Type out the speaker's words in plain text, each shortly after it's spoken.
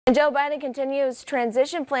And Joe Biden continues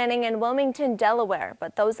transition planning in Wilmington, Delaware,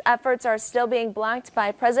 but those efforts are still being blocked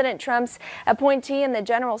by President Trump's appointee in the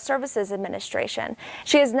General Services Administration.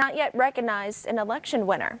 She has not yet recognized an election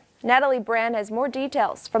winner. Natalie Brand has more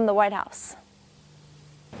details from the White House.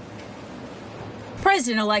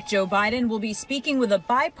 President-elect Joe Biden will be speaking with a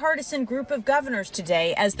bipartisan group of governors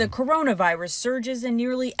today as the coronavirus surges in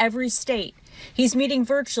nearly every state. He's meeting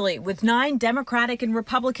virtually with 9 Democratic and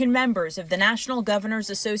Republican members of the National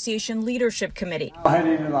Governors Association Leadership Committee.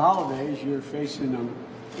 Heading into the holidays, you're facing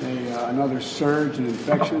another surge in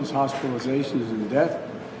infections, hospitalizations, and death.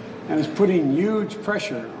 And it's putting huge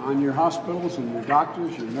pressure on your hospitals and your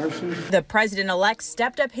doctors, your nurses. The president-elect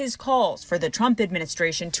stepped up his calls for the Trump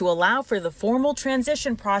administration to allow for the formal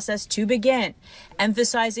transition process to begin,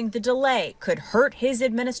 emphasizing the delay could hurt his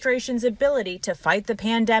administration's ability to fight the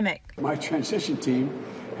pandemic. My transition team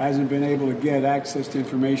hasn't been able to get access to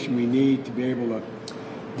information we need to be able to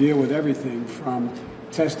deal with everything from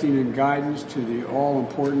testing and guidance to the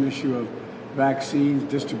all-important issue of vaccines,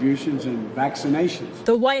 distributions, and vaccinations.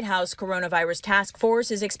 The White House Coronavirus Task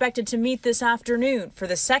Force is expected to meet this afternoon for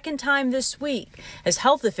the second time this week, as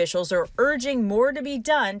health officials are urging more to be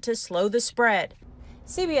done to slow the spread.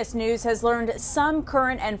 CBS News has learned some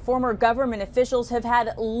current and former government officials have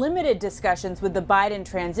had limited discussions with the Biden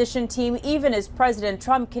transition team, even as President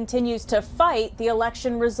Trump continues to fight the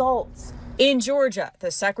election results. In Georgia, the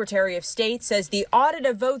Secretary of State says the audit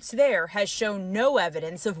of votes there has shown no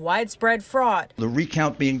evidence of widespread fraud. The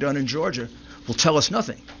recount being done in Georgia will tell us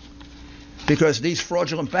nothing, because these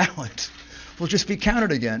fraudulent ballots will just be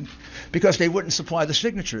counted again because they wouldn't supply the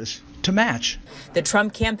signatures to match. The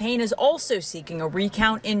Trump campaign is also seeking a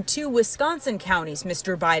recount in 2 Wisconsin counties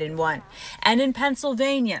Mr. Biden won. And in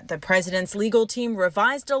Pennsylvania, the president's legal team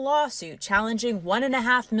revised a lawsuit challenging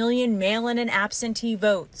 1.5 million mail-in and absentee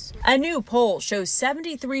votes. A new poll shows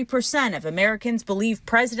 73% of Americans believe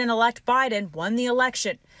President-elect Biden won the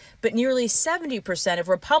election, but nearly 70% of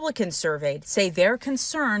Republicans surveyed say they're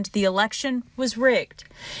concerned the election was rigged.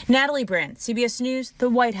 Natalie Brand, CBS News, the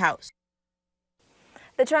White House.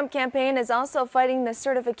 The Trump campaign is also fighting the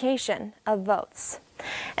certification of votes.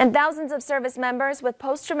 And thousands of service members with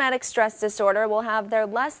post-traumatic stress disorder will have their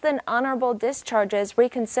less than honorable discharges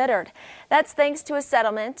reconsidered. That's thanks to a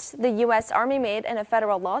settlement the U.S. Army made in a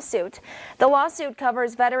federal lawsuit. The lawsuit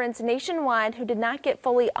covers veterans nationwide who did not get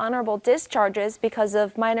fully honorable discharges because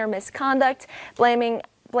of minor misconduct,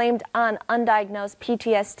 blamed on undiagnosed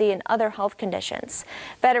PTSD and other health conditions.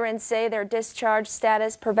 Veterans say their discharge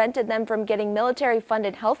status prevented them from getting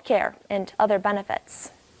military-funded health care and other benefits.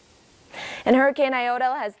 And Hurricane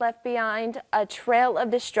Iota has left behind a trail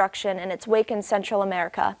of destruction in its wake in Central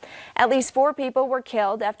America. At least 4 people were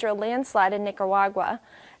killed after a landslide in Nicaragua.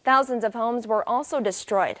 Thousands of homes were also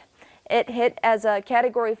destroyed. It hit as a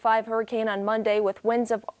Category 5 hurricane on Monday with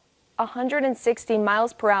winds of 160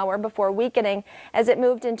 miles per hour before weakening as it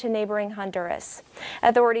moved into neighboring Honduras.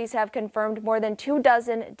 Authorities have confirmed more than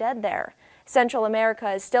 24 dead there. Central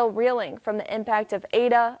America is still reeling from the impact of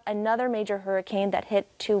Eta, another major hurricane that hit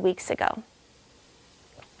 2 weeks ago.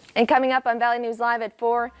 And coming up on Valley News Live at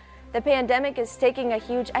 4, the pandemic is taking a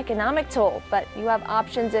huge economic toll, but you have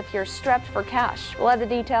options if you're strapped for cash. We'll have the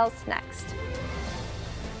details next.